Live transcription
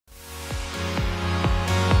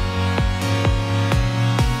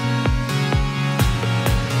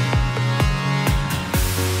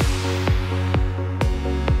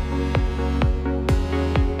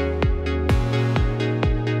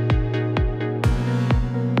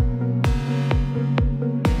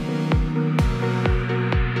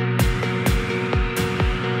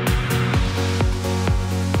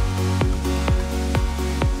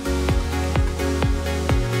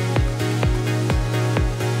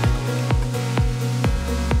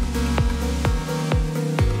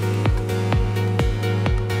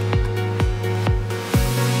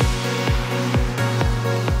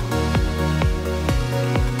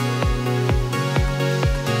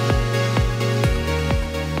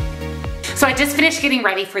I just finished getting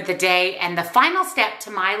ready for the day, and the final step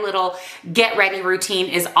to my little get ready routine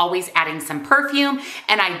is always adding some perfume.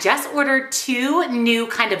 And I just ordered 2 new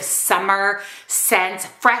kind of summer scents,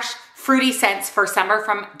 fresh fruity scents for summer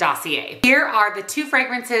from Dossier. Here are the 2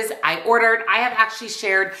 fragrances I ordered. I have actually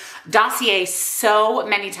shared Dossier so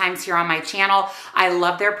many times here on my channel. I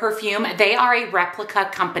love their perfume. They are a replica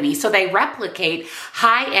company, so they replicate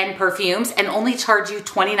high-end perfumes and only charge you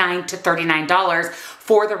 $29 to $39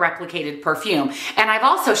 for the replicated perfume. And I've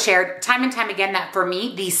also shared time and time again that for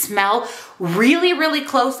me, these smell really, really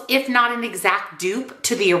close, if not an exact dupe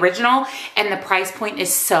to the original, and the price point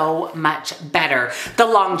is so much better. The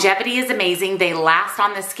longevity is amazing. They last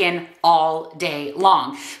on the skin all day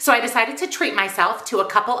long. So I decided to treat myself to a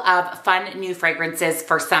couple of fun new fragrances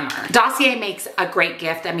for summer. Dossier makes a great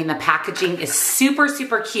gift. I mean, the packaging is super,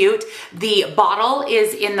 super cute. The bottle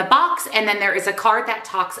is in the box, and then there is a card that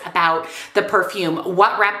talks about the perfume,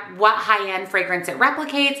 what high-end fragrance it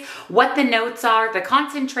replicates, what the notes are, the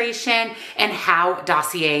concentration, and how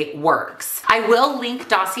Dossier works. I will link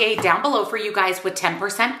Dossier down below for you guys with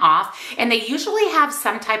 10% off, and they usually have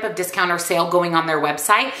some type of discount or sale going on their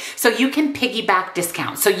website, so you can piggyback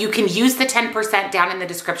discounts. So you can use the 10% down in the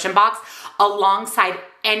description box alongside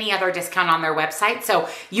any other discount on their website. So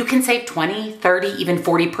you can save 20, 30, even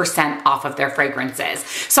 40% off of their fragrances.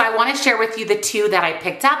 So I want to share with you the 2 that I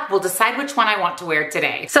picked up. We'll decide which one I want to wear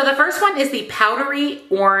today. So the first one is the Powdery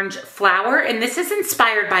Orange Flower, and this is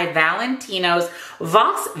inspired by Valentino's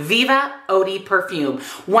Voss Viva Eau perfume.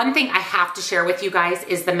 One thing I have to share with you guys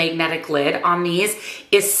is the magnetic lid on these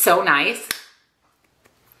is so nice,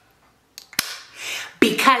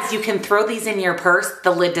 because you can throw these in your purse. The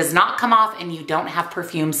lid does not come off and you don't have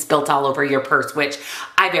perfume spilt all over your purse, which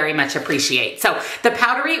I very much appreciate. So the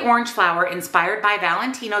Powdery Orange Flower, inspired by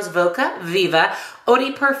Valentino's Vossa Viva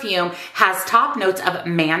Eau perfume, has top notes of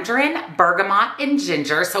mandarin, bergamot, and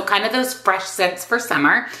ginger, so kind of those fresh scents for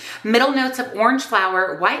summer. Middle notes of orange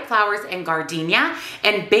flower, white flowers, and gardenia,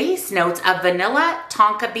 and base notes of vanilla,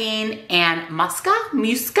 tonka bean, and musca.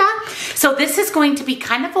 So this is going to be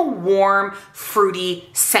kind of a warm, fruity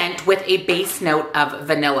scent with a base note of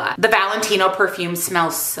vanilla. The Valentino perfume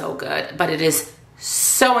smells so good, but it is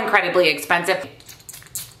so incredibly expensive.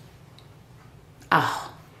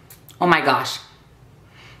 Oh my gosh.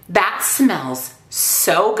 That smells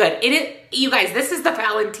so good. You guys, this is the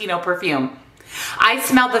Valentino perfume. I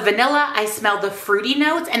smell the vanilla, I smell the fruity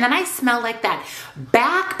notes, and then I smell like that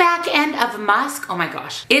back end of musk. Oh my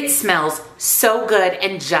gosh. It smells so good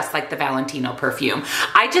and just like the Valentino perfume.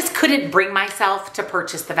 I just couldn't bring myself to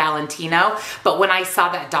purchase the Valentino, but when I saw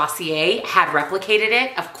that Dossier had replicated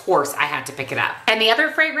it, of course I had to pick it up. And the other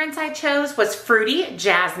fragrance I chose was Fruity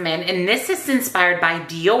Jasmine, and this is inspired by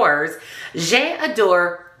Dior's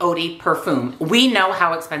J'adore Eau perfume. We know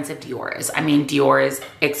how expensive Dior is. I mean, Dior is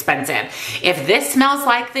expensive. If this smells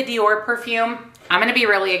like the Dior perfume, I'm gonna be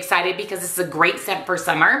really excited because this is a great scent for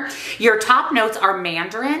summer. Your top notes are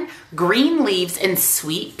mandarin, green leaves, and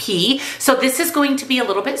sweet pea. So this is going to be a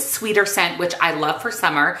little bit sweeter scent, which I love for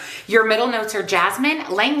summer. Your middle notes are jasmine,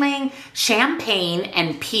 lang lang, champagne,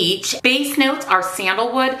 and peach. Base notes are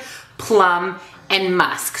sandalwood, plum, and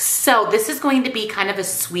musk. So this is going to be kind of a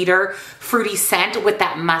sweeter, fruity scent with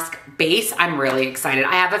that musk base. I'm really excited.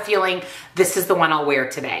 I have a feeling this is the one I'll wear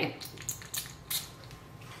today.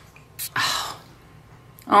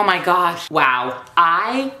 Oh my gosh. Wow.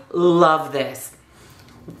 I love this.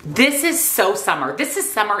 This is so summer. This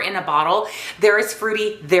is summer in a bottle. There is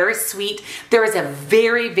fruity, there is sweet. There is a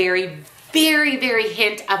very, very, very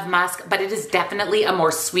hint of musk, but it is definitely a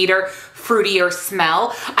more sweeter, fruitier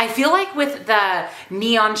smell. I feel like with the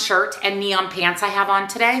neon shirt and neon pants I have on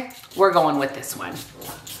today, we're going with this one.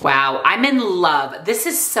 Wow, I'm in love. This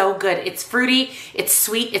is so good. It's fruity, it's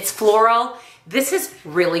sweet, it's floral. This is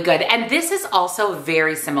really good. And this is also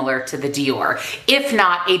very similar to the Dior, if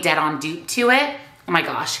not a dead-on dupe to it. Oh my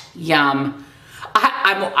gosh, yum.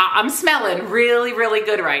 I'm smelling really, really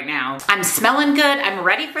good right now. I'm smelling good. I'm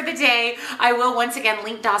ready for the day. I will once again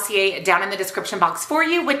link Dossier down in the description box for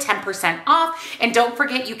you with 10% off. And don't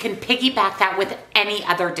forget, you can piggyback that with any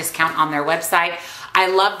other discount on their website. I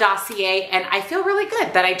love Dossier, and I feel really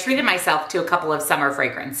good that I treated myself to a couple of summer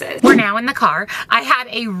fragrances. We're now in the car. I had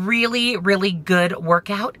a really, really good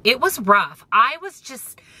workout. It was rough. I was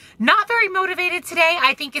just not very motivated today.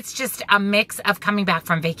 I think it's just a mix of coming back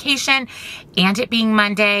from vacation and it being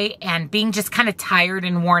Monday and being just kind of tired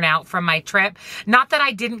and worn out from my trip. Not that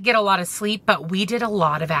I didn't get a lot of sleep, but we did a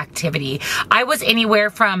lot of activity. I was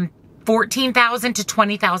anywhere from 14,000 to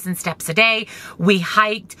 20,000 steps a day. We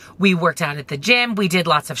hiked, we worked out at the gym, we did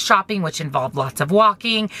lots of shopping, which involved lots of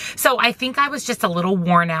walking. So I think I was just a little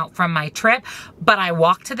worn out from my trip, but I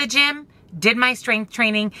walked to the gym, did my strength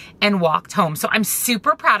training, and walked home. So I'm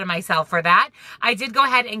super proud of myself for that. I did go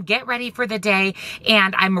ahead and get ready for the day,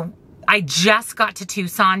 and I just got to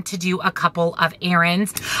Tucson to do a couple of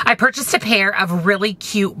errands. I purchased a pair of really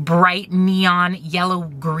cute, bright neon yellow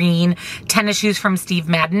green tennis shoes from Steve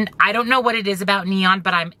Madden. I don't know what it is about neon,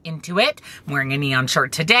 but I'm into it. I'm wearing a neon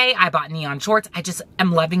shirt today. I bought neon shorts. I just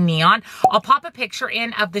am loving neon. I'll pop a picture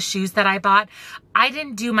in of the shoes that I bought. I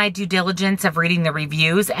didn't do my due diligence of reading the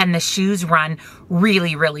reviews, and the shoes run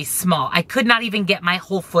really, really small. I could not even get my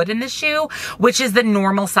whole foot in the shoe, which is the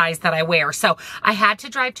normal size that I wear. So I had to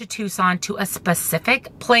drive to Tucson to a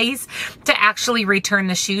specific place to actually return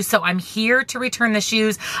the shoes. So I'm here to return the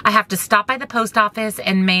shoes. I have to stop by the post office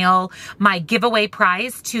and mail my giveaway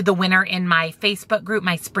prize to the winner in my Facebook group,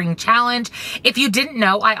 my spring challenge. If you didn't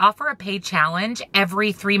know, I offer a paid challenge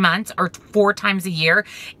every 3 months or 4 times a year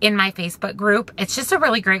in my Facebook group. It's just a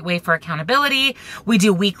really great way for accountability. We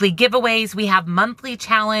do weekly giveaways. We have monthly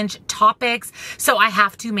challenge topics. So I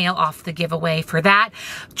have to mail off the giveaway for that.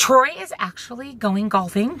 Troy is actually going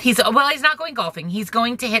golfing. He's not going golfing. He's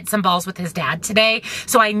going to hit some balls with his dad today.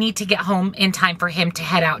 So I need to get home in time for him to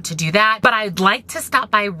head out to do that. But I'd like to stop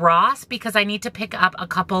by Ross because I need to pick up a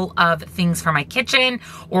couple of things for my kitchen,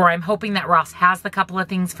 or I'm hoping that Ross has the couple of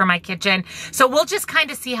things for my kitchen. So we'll just kind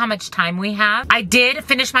of see how much time we have. I did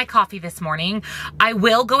finish my coffee this morning. I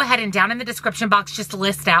will go ahead and down in the description box just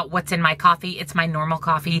list out what's in my coffee. It's my normal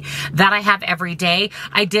coffee that I have every day.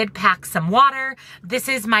 I did pack some water. This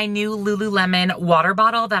is my new Lululemon water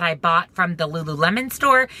bottle that I bought from the Lululemon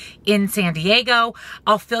store in San Diego.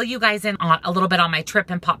 I'll fill you guys in on a little bit on my trip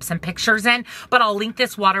and pop some pictures in, but I'll link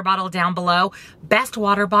this water bottle down below. Best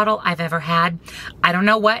water bottle I've ever had. I don't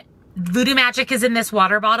know what Voodoo Magic is in this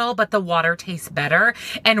water bottle, but the water tastes better.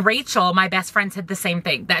 And Rachel, my best friend, said the same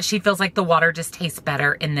thing, that she feels like the water just tastes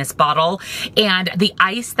better in this bottle. And the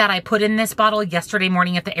ice that I put in this bottle yesterday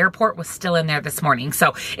morning at the airport was still in there this morning.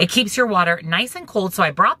 So it keeps your water nice and cold. So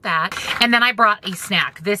I brought that. And then I brought a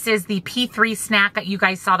snack. This is the P3 snack that you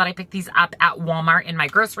guys saw that I picked these up at Walmart in my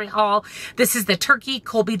grocery haul. This is the turkey,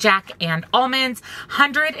 Colby Jack, and almonds,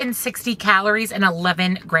 160 calories and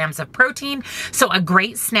 11 grams of protein. So a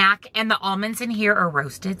great snack. And the almonds in here are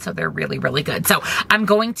roasted, so they're really, really good. So I'm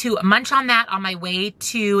going to munch on that on my way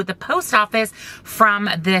to the post office from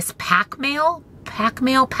this packet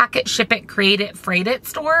ship it, create it, freight it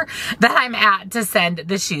store that I'm at to send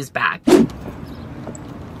the shoes back.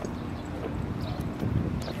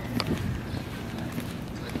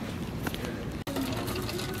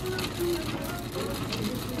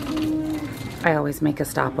 I always make a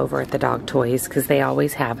stop over at the dog toys because they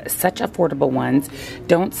always have such affordable ones.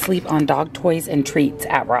 Don't sleep on dog toys and treats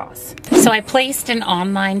at Ross. So I placed an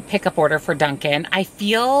online pickup order for Dunkin'. I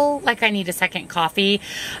feel like I need a second coffee.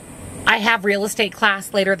 I have real estate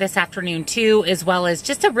class later this afternoon too, as well as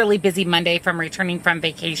just a really busy Monday from returning from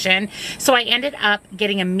vacation. So I ended up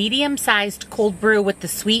getting a medium-sized cold brew with the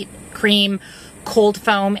sweet cream, cold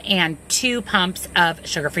foam, and 2 pumps of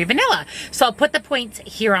sugar-free vanilla. So I'll put the points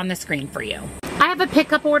here on the screen for you. I have a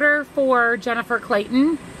pickup order for Jennifer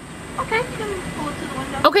Clayton. Okay, you can pull it to the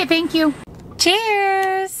window. Okay, thank you.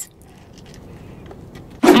 Cheers.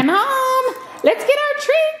 I'm home. Let's get our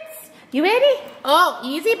treats. You ready? Oh,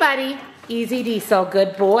 easy, buddy. Easy, Diesel.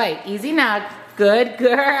 Good boy. Easy, Nug. Good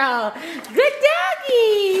girl. Good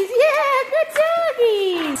doggies. Yeah, good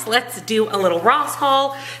doggies. Let's do a little Ross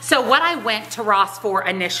haul. So what I went to Ross for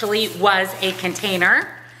initially was a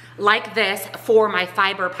container like this for my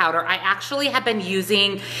fiber powder. I actually have been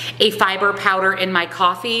using a fiber powder in my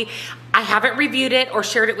coffee. I haven't reviewed it or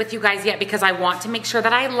shared it with you guys yet because I want to make sure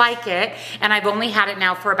that I like it, and I've only had it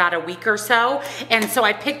now for about a week or so. And so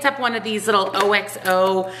I picked up one of these little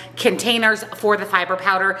OXO containers for the fiber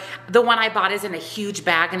powder. The one I bought is in a huge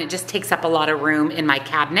bag and it just takes up a lot of room in my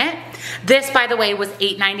cabinet. This, by the way, was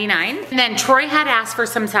 $8.99. And then Troy had asked for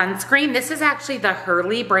some sunscreen. This is actually the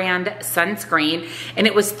Hurley brand sunscreen and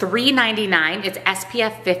it was $3.99. It's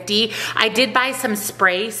SPF 50. I did buy some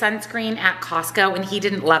spray sunscreen at Costco and he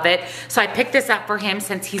didn't love it. So I picked this up for him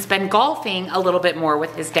since he's been golfing a little bit more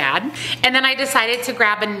with his dad. And then I decided to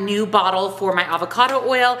grab a new bottle for my avocado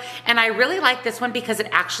oil. And I really like this one because it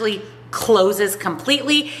actually closes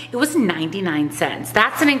completely. It was 99 cents.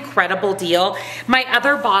 That's an incredible deal. My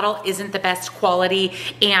other bottle isn't the best quality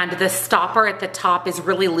and the stopper at the top is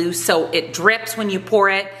really loose, so it drips when you pour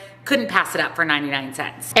it. Couldn't pass it up for 99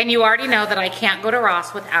 cents. And you already know that I can't go to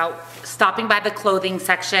Ross without stopping by the clothing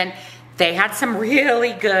section. they had some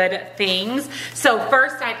really good things. So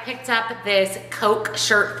first I picked up this Coke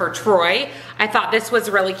shirt for Troy. I thought this was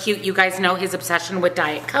really cute. You guys know his obsession with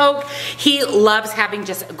Diet Coke. He loves having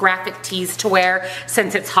just graphic tees to wear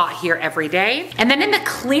since it's hot here every day. And then in the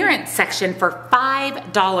clearance section for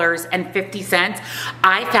 $5.50,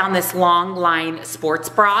 I found this long line sports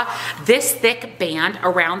bra. This thick band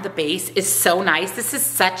around the base is so nice. This is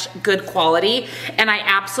such good quality, and I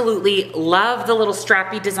absolutely love the little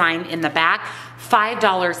strappy design in the back.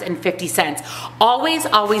 $5.50.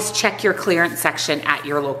 Always check your clearance section at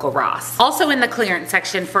your local Ross. Also in the clearance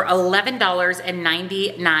section for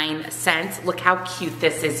 $11.99. Look how cute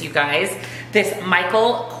this is, you guys. This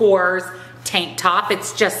Michael Kors tank top.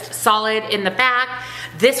 It's just solid in the back.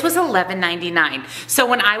 This was $11.99. So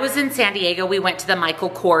when I was in San Diego, we went to the Michael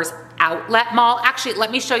Kors outlet mall. Actually, let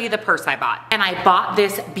me show you the purse I bought. And I bought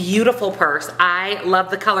this beautiful purse. I love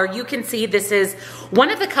the color. You can see this is one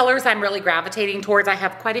of the colors I'm really gravitating towards. I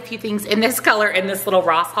have quite a few things in this color in this little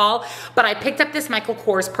Ross haul, but I picked up this Michael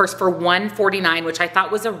Kors purse for $149, which I thought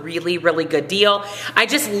was a really good deal. I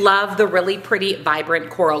just love the really pretty, vibrant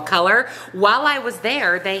coral color. While I was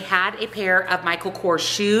there, they had a pair of Michael Kors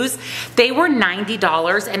shoes. They were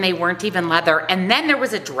 $90 and they weren't even leather. And then there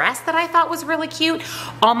was a dress that I thought was really cute,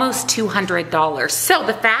 almost $200. So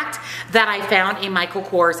the fact that I found a Michael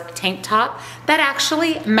Kors tank top that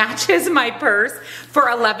actually matches my purse for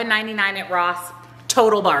 $11.99 at Ross,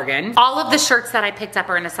 total bargain. All of the shirts that I picked up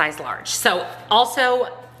are in a size large. So also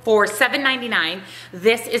for $7.99,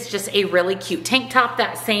 this is just a really cute tank top,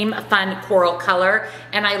 that same fun coral color,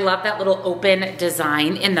 and I love that little open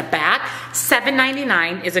design in the back.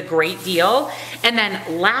 $7.99 is a great deal. And then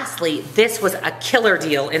lastly, this was a killer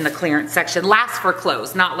deal in the clearance section. Last for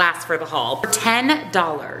clothes, not last for the haul. For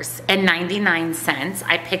 $10.99,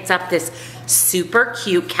 I picked up this super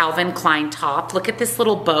cute Calvin Klein top. Look at this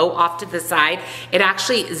little bow off to the side. It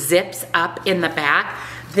actually zips up in the back.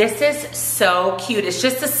 This is so cute. It's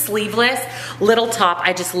just a sleeveless little top.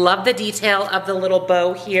 I just love the detail of the little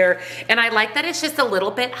bow here. And I like that it's just a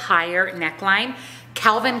little bit higher neckline.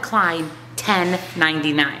 Calvin Klein,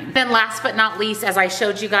 $10.99. Then last but not least, as I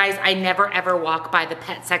showed you guys, I never ever walk by the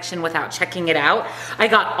pet section without checking it out. I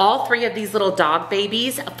got all three of these little dog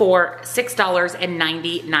babies for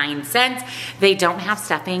 $6.99. They don't have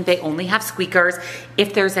stuffing, they only have squeakers.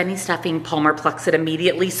 If there's any stuffing, Palmer plucks it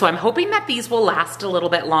immediately. So I'm hoping that these will last a little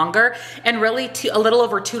bit longer, and really a little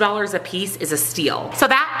over $2 a piece is a steal. So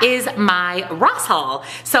that is my Ross haul.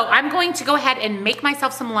 So I'm going to go ahead and make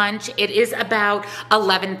myself some lunch. It is about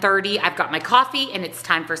 11:30. I've got my coffee and it's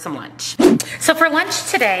time for some lunch. So for lunch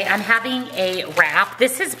today, I'm having a wrap.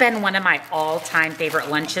 This has been one of my all-time favorite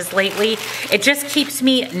lunches lately. It just keeps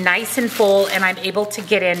me nice and full, and I'm able to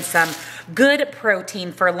get in some good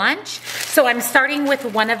protein for lunch. So I'm starting with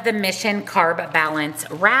one of the Mission Carb Balance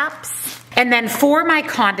wraps. And then for my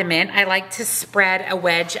condiment, I like to spread a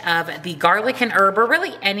wedge of the garlic and herb, or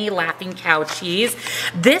really any Laughing Cow cheese.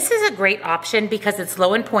 This is a great option because it's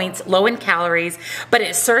low in points, low in calories, but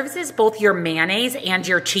it serves as both your mayonnaise and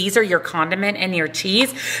your cheese, or your condiment and your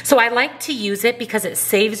cheese. So I like to use it because it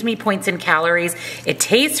saves me points and calories. It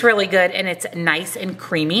tastes really good and it's nice and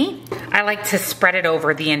creamy. I like to spread it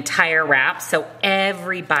over the entire wrap so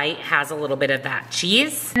every bite has a little bit of that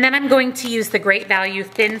cheese. And then I'm going to use the Great Value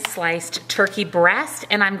thin sliced turkey breast,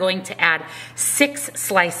 and I'm going to add 6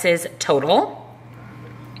 slices total.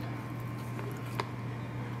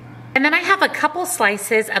 And then I have a couple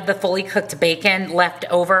slices of the fully cooked bacon left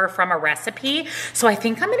over from a recipe. So I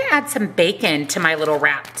think I'm gonna add some bacon to my little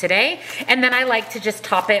wrap today. And then I like to just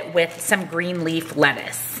top it with some green leaf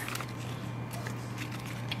lettuce.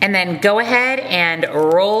 And then go ahead and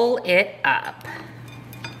roll it up.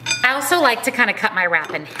 I also like to kind of cut my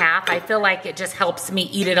wrap in half. I feel like it just helps me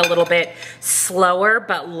eat it a little bit slower,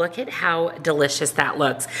 but look at how delicious that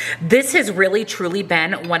looks. This has really truly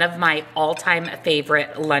been one of my all-time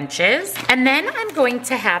favorite lunches. And then I'm going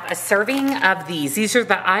to have a serving of these. These are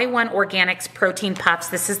the I1 Organics Protein Puffs.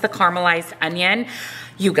 This is the caramelized onion.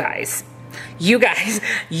 You guys, you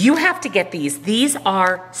have to get these. These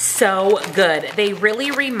are so good. They really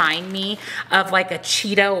remind me of like a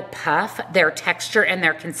Cheeto puff, their texture and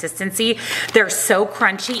their consistency. They're so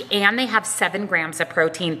crunchy, and they have 7 grams of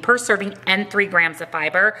protein per serving and 3 grams of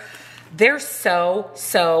fiber. They're so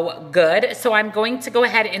good. So I'm going to go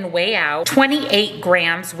ahead and weigh out 28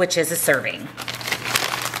 grams, which is a serving.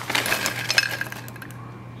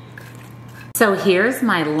 So here's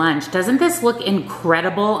my lunch. Doesn't this look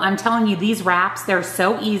incredible? I'm telling you, these wraps, they're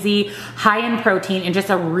so easy, high in protein, and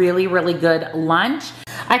just a really good lunch.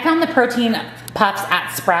 I found the protein puffs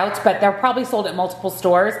at Sprouts, but they're probably sold at multiple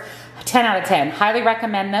stores. 10 out of 10. Highly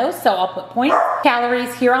recommend those, so I'll put points,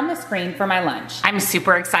 calories here on the screen for my lunch. I'm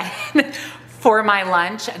super excited for my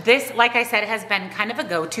lunch. This, like I said, has been kind of a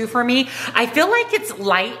go-to for me. I feel like it's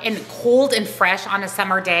light and cold and fresh on a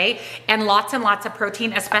summer day and lots of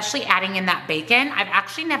protein, especially adding in that bacon. I've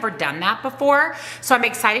actually never done that before, so I'm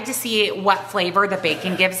excited to see what flavor the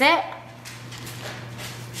bacon gives it.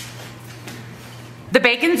 The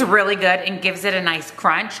bacon's really good and gives it a nice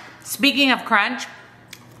crunch. Speaking of crunch,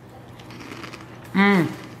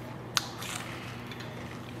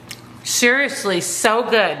 seriously, so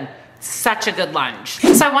good. Such a good lunch.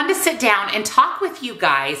 So I wanted to sit down and talk with you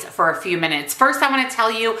guys for a few minutes. First, I want to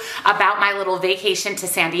tell you about my little vacation to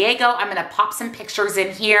San Diego. I'm going to pop some pictures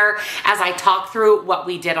in here as I talk through what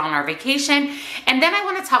we did on our vacation. And then I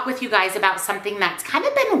want to talk with you guys about something that's kind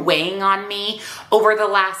of been weighing on me over the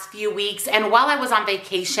last few weeks. And while I was on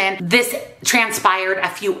vacation, this transpired a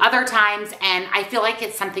few other times, and I feel like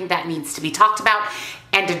it's something that needs to be talked about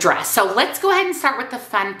and address. So let's go ahead and start with the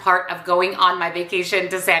fun part of going on my vacation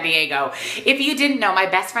to San Diego. If you didn't know, my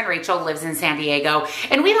best friend Rachel lives in San Diego,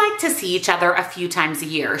 and we like to see each other a few times a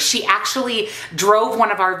year. She actually drove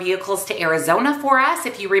one of our vehicles to Arizona for us,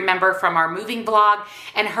 if you remember from our moving vlog,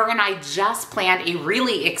 and her and I just planned a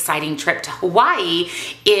really exciting trip to Hawaii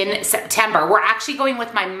in September. We're actually going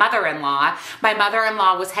with my mother-in-law. My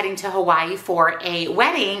mother-in-law was heading to Hawaii for a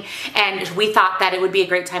wedding, and we thought that it would be a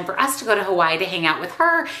great time for us to go to Hawaii to hang out with her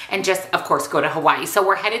and just, of course, go to Hawaii. So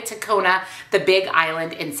we're headed to Kona, the big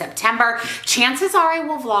island, in September. Chances are I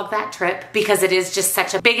will vlog that trip because it is just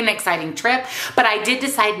such a big and exciting trip, but I did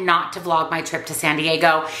decide not to vlog my trip to San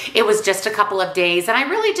Diego. It was just a couple of days, and I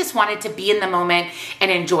really just wanted to be in the moment and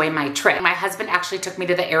enjoy my trip. My husband actually took me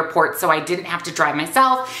to the airport, so I didn't have to drive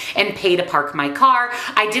myself and pay to park my car.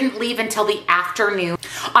 I didn't leave until the afternoon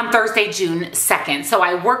on Thursday, June 2nd. So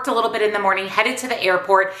I worked a little bit in the morning, headed to the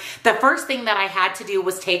airport. The first thing that I had to do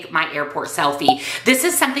was take my airport selfie. This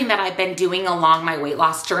is something that I've been doing along my weight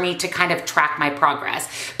loss journey to kind of track my progress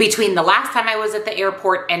between the last time I was at the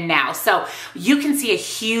airport and now. So you can see a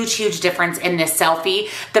huge difference in this selfie.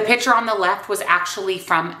 The picture on the left was actually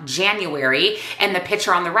from January, and the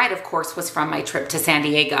picture on the right, of course, was from my trip to San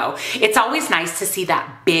Diego. It's always nice to see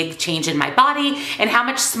that big change in my body and how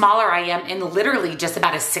much smaller I am in literally just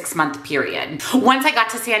about a 6-month period. Once I got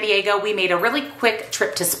to San Diego, we made a really quick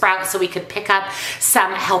trip to Sprouts so we could pick up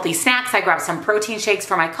some healthy snacks. I grabbed some protein shakes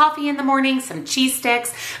for my coffee in the morning, some cheese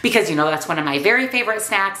sticks, because you know that's one of my very favorite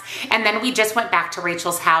snacks. And then we just went back to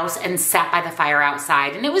Rachel's house and sat by the fire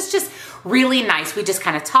outside. And it was just really nice. We just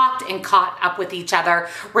kind of talked and caught up with each other.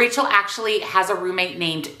 Rachel actually has a roommate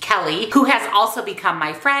named Kelly, who has also become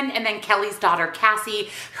my friend. And then Kelly's daughter, Cassie,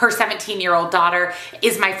 her 17-year-old daughter,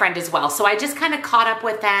 is my friend as well. So I just kind of caught up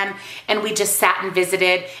with them, and we just sat and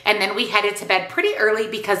visited. And then we headed to bed pretty early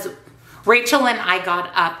because Rachel and I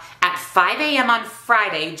got up at 5 a.m. on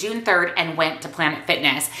Friday, June 3rd, and went to Planet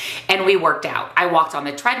Fitness, and we worked out. I walked on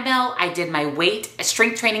the treadmill, I did my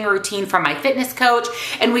strength training routine from my fitness coach,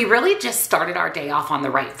 and we really just started our day off on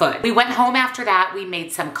the right foot. We went home after that, we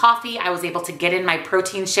made some coffee, I was able to get in my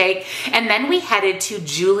protein shake, and then we headed to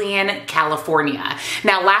Julian, California.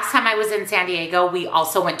 Now, last time I was in San Diego, we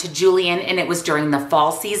also went to Julian, and it was during the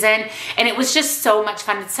fall season, and it was just so much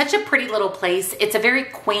fun. It's such a pretty little place. It's a very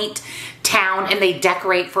quaint town, and they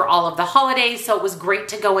decorate for all of the holidays, so it was great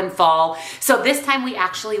to go in fall. So this time we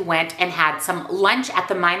actually went and had some lunch at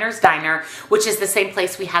the Miners Diner, which is the same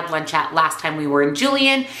place we had lunch at last time we were in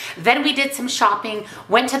Julian. Then we did some shopping,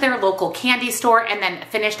 went to their local candy store, and then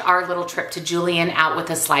finished our little trip to Julian out with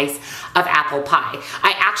a slice of apple pie.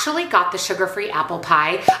 I actually got the sugar-free apple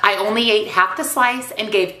pie. I only ate half the slice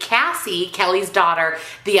and gave Cassie, Kelly's daughter,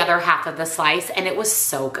 the other half of the slice, and it was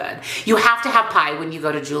so good. You have to have pie when you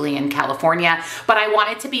go to Julian, California, but I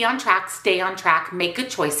wanted to be on track, stay on track, make good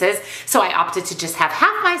choices, so I opted to just have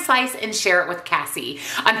half my slice and share it with Cassie.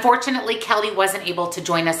 Unfortunately, Kelly wasn't able to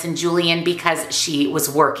join us in Julian because she was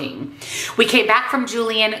working. We came back from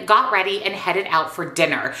Julian, got ready, and headed out for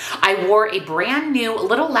dinner. I wore a brand new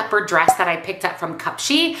little leopard dress that I picked up from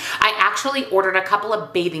Cupshe. I actually ordered a couple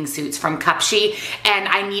of bathing suits from Cupshe, and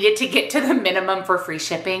I needed to get to the minimum for free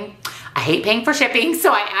shipping. I hate paying for shipping,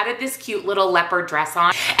 so I added this cute little leopard dress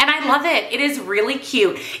on, and I love it. It is really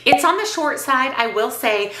cute. It's on the short side, I will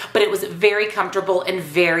say, but it was very comfortable and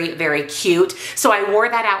very cute. So I wore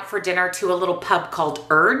that out for dinner to a little pub called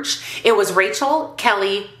Urge. It was Rachel,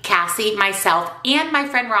 Kelly, Cassie, myself, and my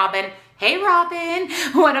friend Robin Hey Robin,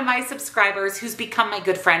 one of my subscribers who's become my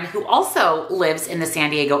good friend who also lives in the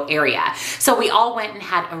San Diego area. So we all went and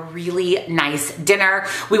had a really nice dinner.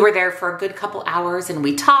 We were there for a good couple hours and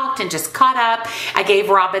we talked and just caught up. I gave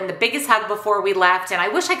Robin the biggest hug before we left and I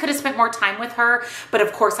wish I could have spent more time with her, but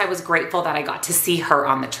of course I was grateful that I got to see her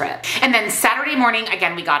on the trip. And then Saturday morning,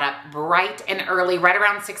 again, we got up bright and early, right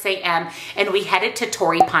around 6 a.m. and we headed to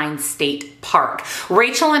Torrey Pines State Park.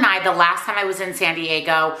 Rachel and I, the last time I was in San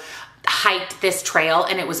Diego, hiked this trail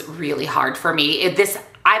and it was really hard for me.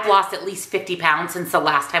 I've lost at least 50 pounds since the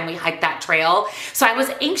last time we hiked that trail. So I was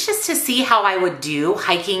anxious to see how I would do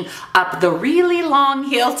hiking up the really long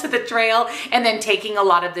hill to the trail and then taking a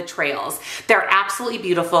lot of the trails. They're absolutely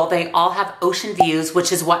beautiful. They all have ocean views,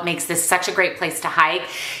 which is what makes this such a great place to hike.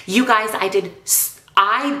 You guys, I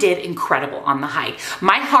did incredible on the hike.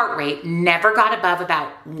 My heart rate never got above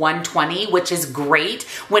about 120, which is great.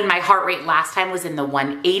 When my heart rate last time was in the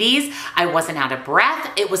 180s, I wasn't out of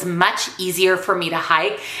breath. It was much easier for me to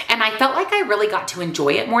hike. And I felt like I really got to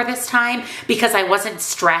enjoy it more this time because I wasn't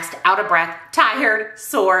stressed, out of breath, tired,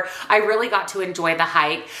 sore. I really got to enjoy the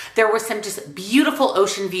hike. There were some just beautiful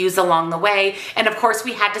ocean views along the way. And of course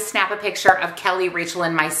we had to snap a picture of Kelly, Rachel,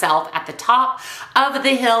 and myself at the top of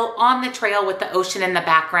the hill on the trail with the ocean in the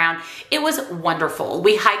background. It was wonderful.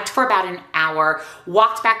 We hiked for about an hour,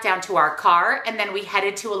 walked back down to our car, and then we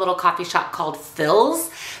headed to a little coffee shop called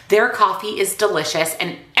Phil's. Their coffee is delicious,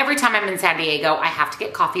 and every time I'm in San Diego, I have to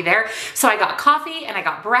get coffee there. So I got coffee and I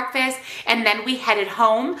got breakfast, and then we headed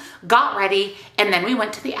home, got ready, and then we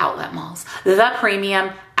went to the outlet malls, the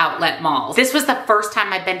premium outlet malls. This was the first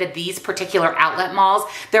time I've been to these particular outlet malls.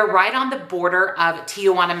 They're right on the border of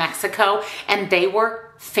Tijuana, Mexico, and they were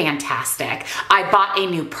fantastic. I bought a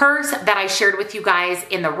new purse that I shared with you guys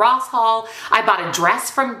in the Ross haul. I bought a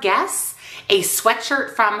dress from Guess, a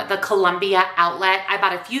sweatshirt from the Columbia outlet. I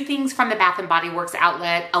bought a few things from the Bath & Body Works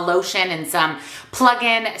outlet, a lotion and some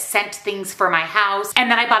plug-in scent things for my house.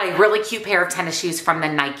 And then I bought a really cute pair of tennis shoes from the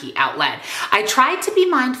Nike outlet. I tried to be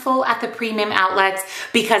mindful at the premium outlets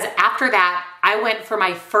because after that, I went for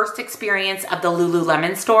my first experience of the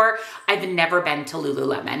Lululemon store. I've never been to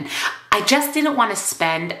Lululemon. I just didn't want to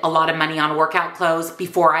spend a lot of money on workout clothes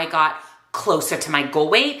before I got closer to my goal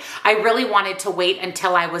weight. I really wanted to wait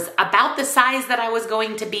until I was about the size that I was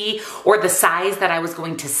going to be or the size that I was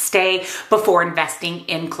going to stay before investing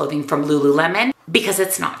in clothing from Lululemon because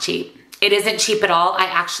it's not cheap. It isn't cheap at all. I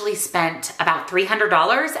actually spent about $300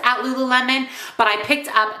 at Lululemon, but I picked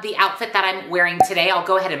up the outfit that I'm wearing today. I'll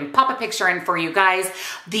go ahead and pop a picture in for you guys.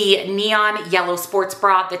 The neon yellow sports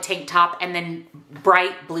bra, the tank top, and then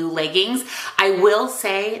bright blue leggings. I will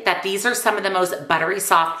say that these are some of the most buttery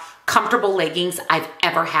soft, comfortable leggings I've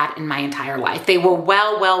ever had in my entire life. They were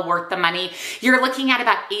well worth the money. You're looking at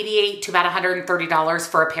about $88 to about $130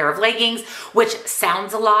 for a pair of leggings, which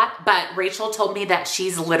sounds a lot, but Rachel told me that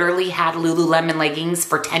she's literally had Lululemon leggings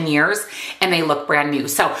for 10 years and they look brand new.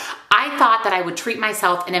 So I thought that I would treat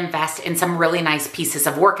myself and invest in some really nice pieces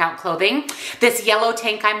of workout clothing. This yellow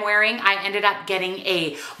tank I'm wearing, I ended up getting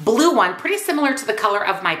a blue one, pretty similar to the color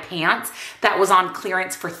of my pants, that was on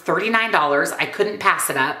clearance for $39. I couldn't pass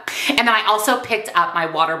it up. And then I also picked up my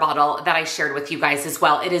water bottle that I shared with you guys as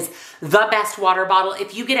well. It is the best water bottle.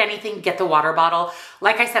 If you get anything, get the water bottle.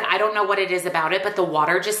 Like I said, I don't know what it is about it, but the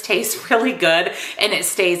water just tastes really good and it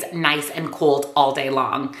stays nice and cold all day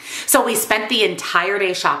long. So we spent the entire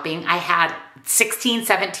day shopping. I had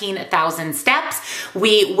 17,000 steps.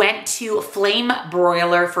 We went to Flame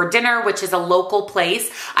Broiler for dinner, which is a local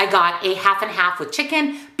place. I got a half and half with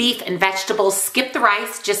chicken, beef, and vegetables. Skipped the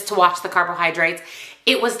rice just to watch the carbohydrates.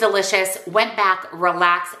 It was delicious, went back,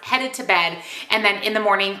 relaxed, headed to bed, and then in the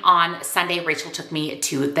morning on Sunday, Rachel took me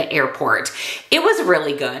to the airport. It was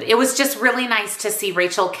really good. It was just really nice to see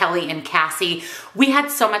Rachel, Kelly, and Cassie. We had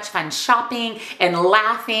so much fun shopping and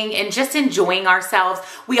laughing and just enjoying ourselves.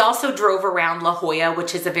 We also drove around La Jolla,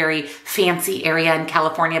 which is a very fancy area in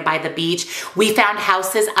California by the beach. We found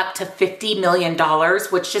houses up to $50 million,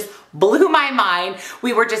 which just blew my mind.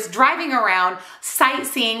 We were just driving around,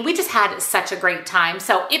 sightseeing. We just had such a great time.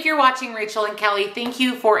 So if you're watching, Rachel and Kelly, thank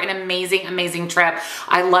you for an amazing trip.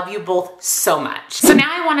 I love you both so much. So now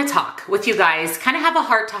I want to talk with you guys, kind of have a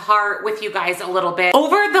heart-to-heart with you guys a little bit.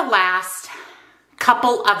 Over the last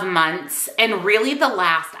couple of months, and really the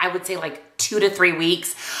last, I would say like 2 to 3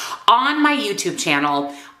 weeks, on my YouTube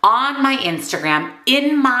channel, on my Instagram,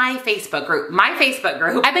 in my Facebook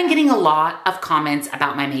group. I've been getting a lot of comments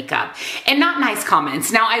about my makeup, and not nice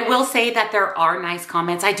comments. Now, I will say that there are nice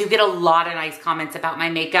comments. I do get a lot of nice comments about my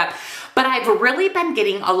makeup, but I've really been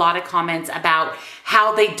getting a lot of comments about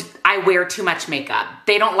how I wear too much makeup.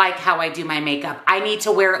 They don't like how I do my makeup. I need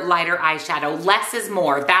to wear lighter eyeshadow. Less is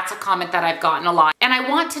more. That's a comment that I've gotten a lot. And I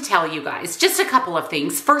want to tell you guys just a couple of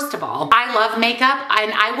things. First of all, I love makeup,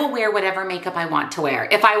 and I will wear whatever makeup I want to wear.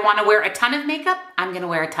 If I want to wear a ton of makeup, I'm gonna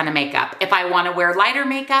wear a ton of makeup. If I want to wear lighter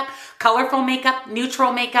makeup, colorful makeup,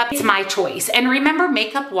 neutral makeup, it's my choice. And remember,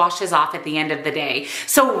 makeup washes off at the end of the day.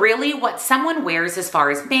 So really what someone wears as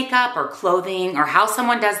far as makeup or clothing or how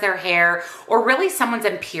someone does their hair or really someone's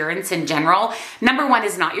appearance in general, number one,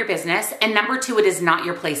 is not your business. And number two, it is not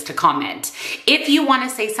your place to comment. If you want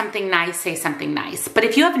to say something nice, say something nice. But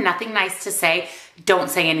if you have nothing nice to say,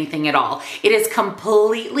 don't say anything at all. It is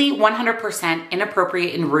completely 100%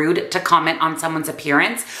 inappropriate and rude to comment on someone's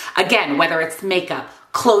appearance. Again, whether it's makeup,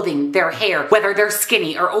 clothing, their hair, whether they're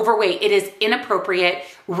skinny or overweight, it is inappropriate,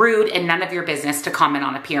 rude, and none of your business to comment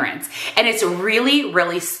on appearance. And it's really,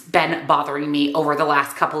 really been bothering me over the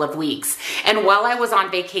last couple of weeks. And while I was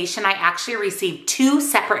on vacation, I actually received 2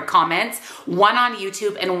 separate comments, one on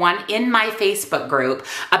YouTube and one in my Facebook group,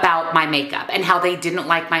 about my makeup and how they didn't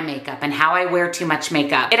like my makeup and how I wear too much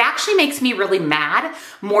makeup. It actually makes me really mad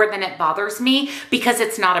more than it bothers me because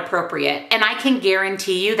it's not appropriate. And I can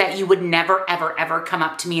guarantee you that you would never, ever, ever come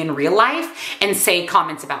up to me in real life and say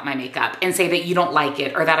comments about my makeup and say that you don't like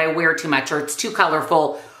it or that I wear too much or it's too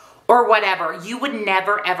colorful or whatever. You would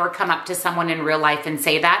never ever come up to someone in real life and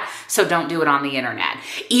say that, so don't do it on the internet.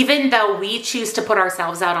 Even though we choose to put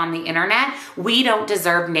ourselves out on the internet, we don't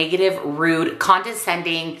deserve negative, rude,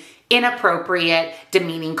 condescending, inappropriate,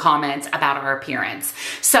 demeaning comments about our appearance.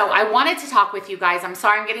 So I wanted to talk with you guys. I'm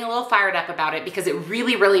sorry I'm getting a little fired up about it because it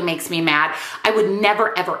really, really makes me mad. I would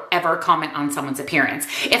never, ever, ever comment on someone's appearance.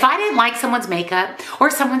 If I didn't like someone's makeup or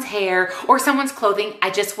someone's hair or someone's clothing, I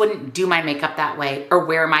just wouldn't do my makeup that way or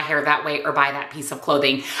wear my hair that way or buy that piece of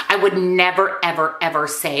clothing. I would never, ever, ever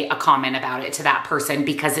say a comment about it to that person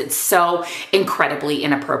because it's so incredibly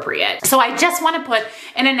inappropriate. So I just want to put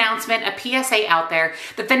an announcement, a PSA out there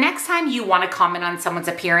that the next time you want to comment on someone's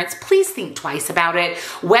appearance, please think twice about it,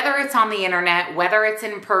 whether it's on the internet, whether it's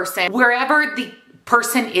in person, wherever the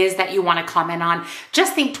person is that you want to comment on,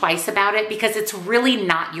 just think twice about it because it's really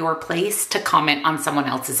not your place to comment on someone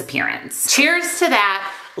else's appearance. Cheers to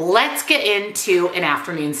that. Let's get into an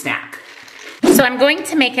afternoon snack. So I'm going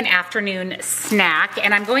to make an afternoon snack,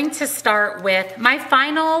 and I'm going to start with my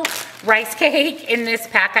final rice cake in this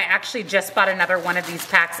pack. I actually just bought another one of these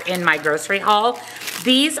packs in my grocery haul.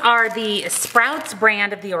 These are the Sprouts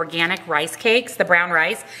brand of the organic rice cakes, the brown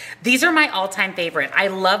rice. These are my all-time favorite. I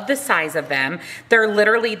love the size of them. They're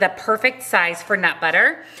literally the perfect size for nut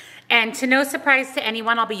butter. And to no surprise to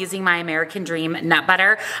anyone, I'll be using my American Dream nut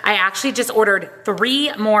butter. I actually just ordered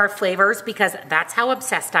 3 more flavors because that's how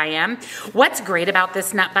obsessed I am. What's great about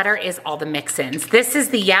this nut butter is all the mix-ins. This is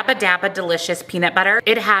the Yabba Dabba Delicious Peanut Butter.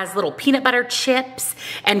 It has little peanut butter chips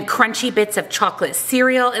and crunchy bits of chocolate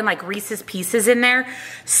cereal and like Reese's Pieces in there.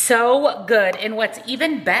 So good. And what's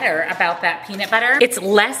even better about that peanut butter, it's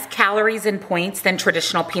less calories and points than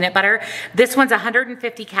traditional peanut butter. This one's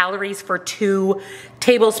 150 calories for 2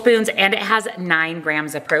 tablespoons, and it has 9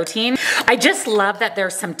 grams of protein. I just love that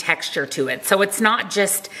there's some texture to it. So it's not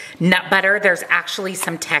just nut butter, there's actually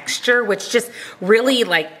some texture, which just really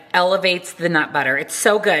like elevates the nut butter. It's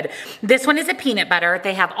so good. This one is a peanut butter.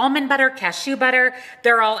 They have almond butter, cashew butter.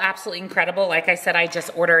 They're all absolutely incredible. Like I said, I just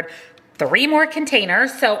ordered 3 more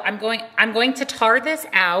containers. So I'm going to tar this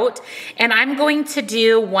out, and I'm going to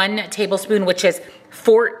do 1 tablespoon, which is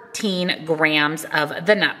 14 grams of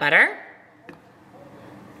the nut butter.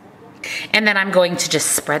 And then I'm going to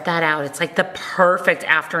just spread that out. It's like the perfect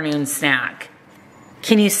afternoon snack.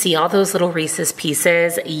 Can you see all those little Reese's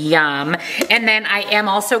Pieces? Yum. And then I am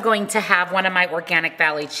also going to have one of my Organic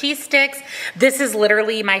Valley cheese sticks. This is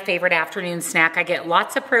literally my favorite afternoon snack. I get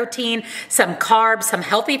lots of protein, some carbs, some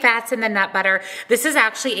healthy fats in the nut butter. This is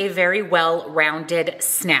actually a very well-rounded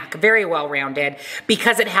snack, very well-rounded,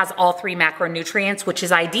 because it has all 3 macronutrients, which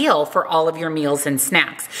is ideal for all of your meals and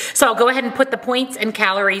snacks. So I'll go ahead and put the points and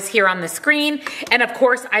calories here on the screen. And of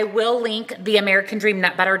course, I will link the American Dream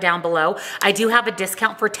nut butter down below. I do have a discount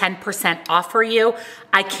for 10% off for you.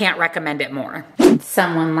 I can't recommend it more.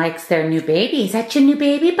 Someone likes their new baby. Is that your new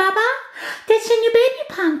baby, Baba? That's your new baby,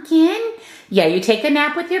 Pumpkin. Yeah, you take a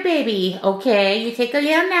nap with your baby. Okay, you take a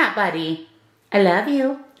little nap, buddy. I love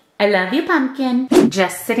you. I love you, Pumpkin.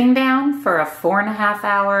 Just sitting down for a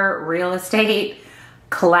 4.5-hour real estate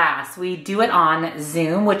class. We do it on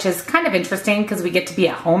Zoom, which is kind of interesting because we get to be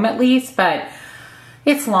at home at least, but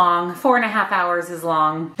it's long. 4.5 hours is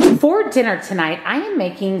long. For dinner tonight, I am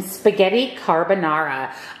making spaghetti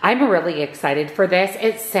carbonara. I'm really excited for this.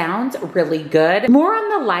 It sounds really good. More on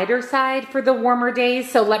the lighter side for the warmer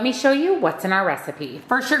days, so let me show you what's in our recipe.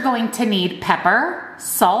 First, you're going to need pepper,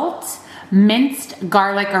 salt, minced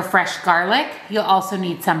garlic or fresh garlic. You'll also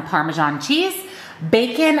need some Parmesan cheese.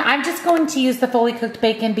 Bacon, I'm just going to use the fully cooked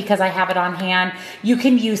bacon because I have it on hand. You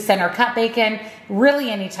can use center cut bacon,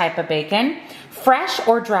 really any type of bacon. Fresh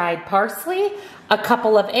or dried parsley, a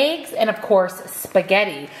couple of eggs, and of course,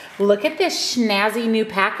 spaghetti. Look at this snazzy new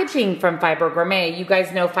packaging from Fiber Gourmet. You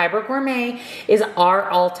guys know Fiber Gourmet is our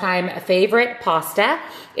all-time favorite pasta.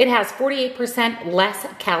 It has 48% less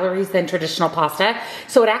calories than traditional pasta.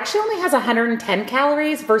 So it actually only has 110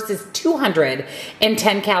 calories versus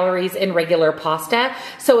 210 calories in regular pasta.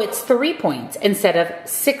 So it's 3 points instead of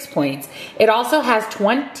 6 points. It also has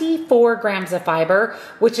 24 grams of fiber,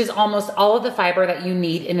 which is almost all of the fiber that you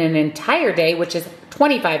need in an entire day, which is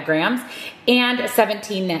 25 grams, and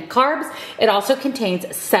 17 net carbs. It also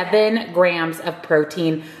contains 7 grams of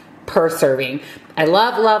protein per serving. I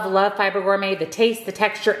love, love, love Fiber Gourmet. The taste, the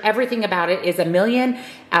texture, everything about it is a 1,000,000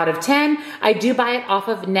 out of 10. I do buy it off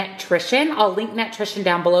of Netrition. I'll link Netrition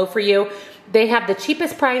down below for you. They have the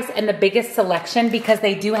cheapest price and the biggest selection because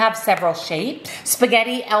they do have several shapes: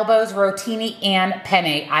 spaghetti, elbows, rotini, and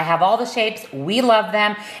penne. I have all the shapes. We love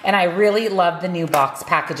them, and I really love the new box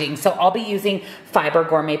packaging. So I'll be using Fiber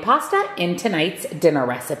Gourmet pasta in tonight's dinner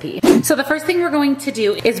recipe. So the first thing we're going to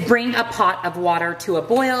do is bring a pot of water to a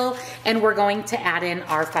boil, and we're going to add in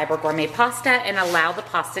our Fiber Gourmet pasta and allow the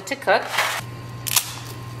pasta to cook.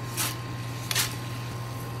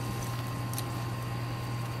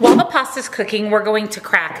 While the pasta's cooking, we're going to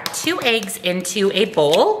crack 2 eggs into a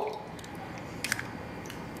bowl.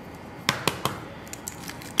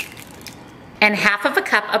 And half of a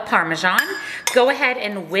cup of Parmesan. Go ahead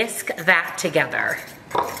and whisk that together.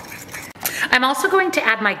 I'm also going to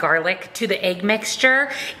add my garlic to the egg mixture.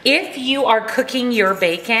 If you are cooking your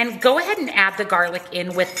bacon, go ahead and add the garlic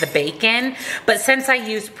in with the bacon. But since I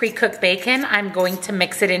use pre-cooked bacon, I'm going to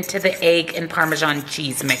mix it into the egg and Parmesan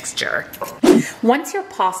cheese mixture. Once your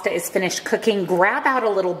pasta is finished cooking, grab out a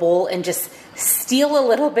little bowl and just steal a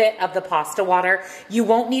little bit of the pasta water. You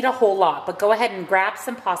won't need a whole lot, but go ahead and grab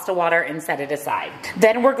some pasta water and set it aside.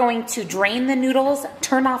 Then we're going to drain the noodles,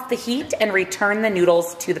 turn off the heat, and return the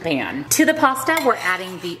noodles to the pan. To the pasta, we're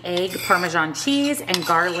adding the egg, Parmesan cheese, and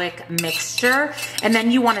garlic mixture, and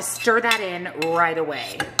then you want to stir that in right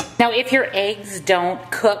away. Now, if your eggs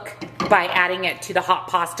don't cook by adding it to the hot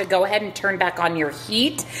pasta, go ahead and turn back on your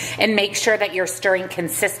heat and make sure that you're stirring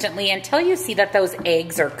consistently until you see that those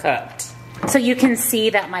eggs are cooked. So you can see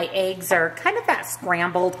that my eggs are kind of that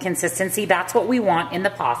scrambled consistency. That's what we want in the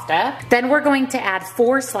pasta. Then we're going to add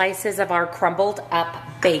 4 slices of our crumbled up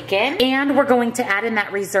bacon, and we're going to add in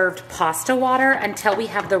that reserved pasta water until we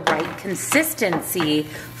have the right consistency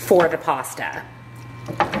for the pasta.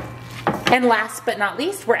 And last but not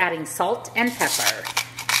least, we're adding salt and pepper.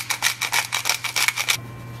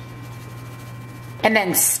 And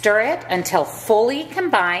then stir it until fully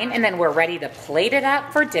combined, and then we're ready to plate it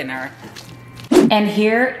up for dinner. And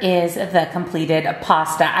here is the completed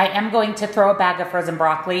pasta. I am going to throw a bag of frozen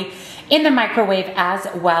broccoli in the microwave as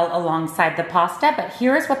well alongside the pasta, but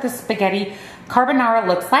here's what the spaghetti carbonara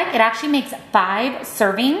looks like. It actually makes 5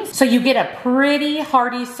 servings, so you get a pretty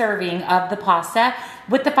hearty serving of the pasta.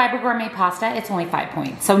 With the Fiber Gourmet pasta, it's only 5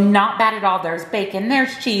 points, so not bad at all. There's bacon,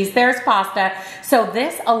 there's cheese, there's pasta. So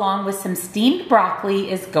this, along with some steamed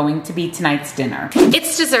broccoli, is going to be tonight's dinner.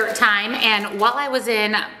 It's dessert time, and while I was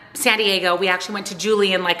in San Diego, we actually went to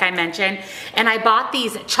Julian, like I mentioned, and I bought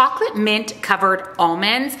these chocolate mint covered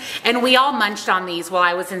almonds, and we all munched on these while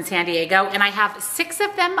I was in San Diego, and I have 6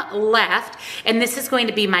 of them left, and this is going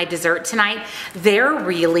to be my dessert tonight. They're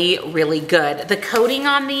really, really good. The coating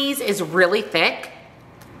on these is really thick.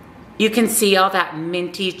 You can see all that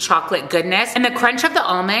minty chocolate goodness, and the crunch of the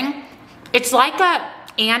almond, it's like a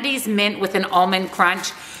Andes mint with an almond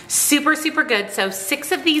crunch. Super, super good. So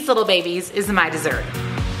 6 of these little babies is my dessert.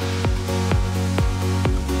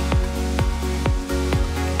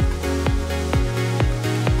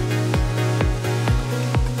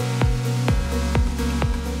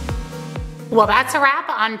 Well, that's a wrap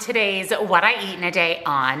on today's What I Eat in a Day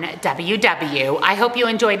on WW. I hope you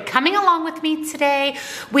enjoyed coming along with me today.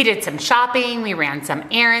 We did some shopping, we ran some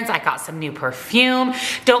errands, I got some new perfume.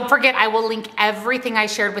 Don't forget, I will link everything I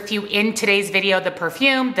shared with you in today's video, the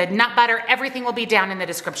perfume, the nut butter, everything will be down in the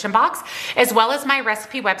description box, as well as my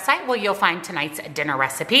recipe website where you'll find tonight's dinner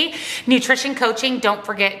recipe. Nutrition coaching, don't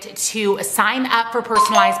forget to sign up for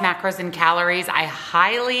personalized macros and calories. I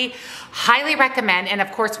highly recommend, and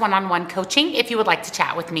of course one-on-one coaching if you would like to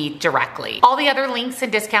chat with me directly. All the other links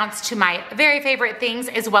and discounts to my very favorite things,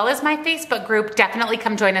 as well as my Facebook group, definitely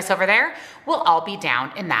come join us over there, will all be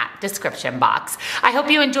down in that description box. I hope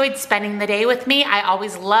you enjoyed spending the day with me. I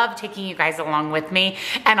always love taking you guys along with me,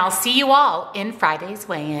 and I'll see you all in Friday's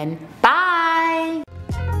weigh-in. Bye!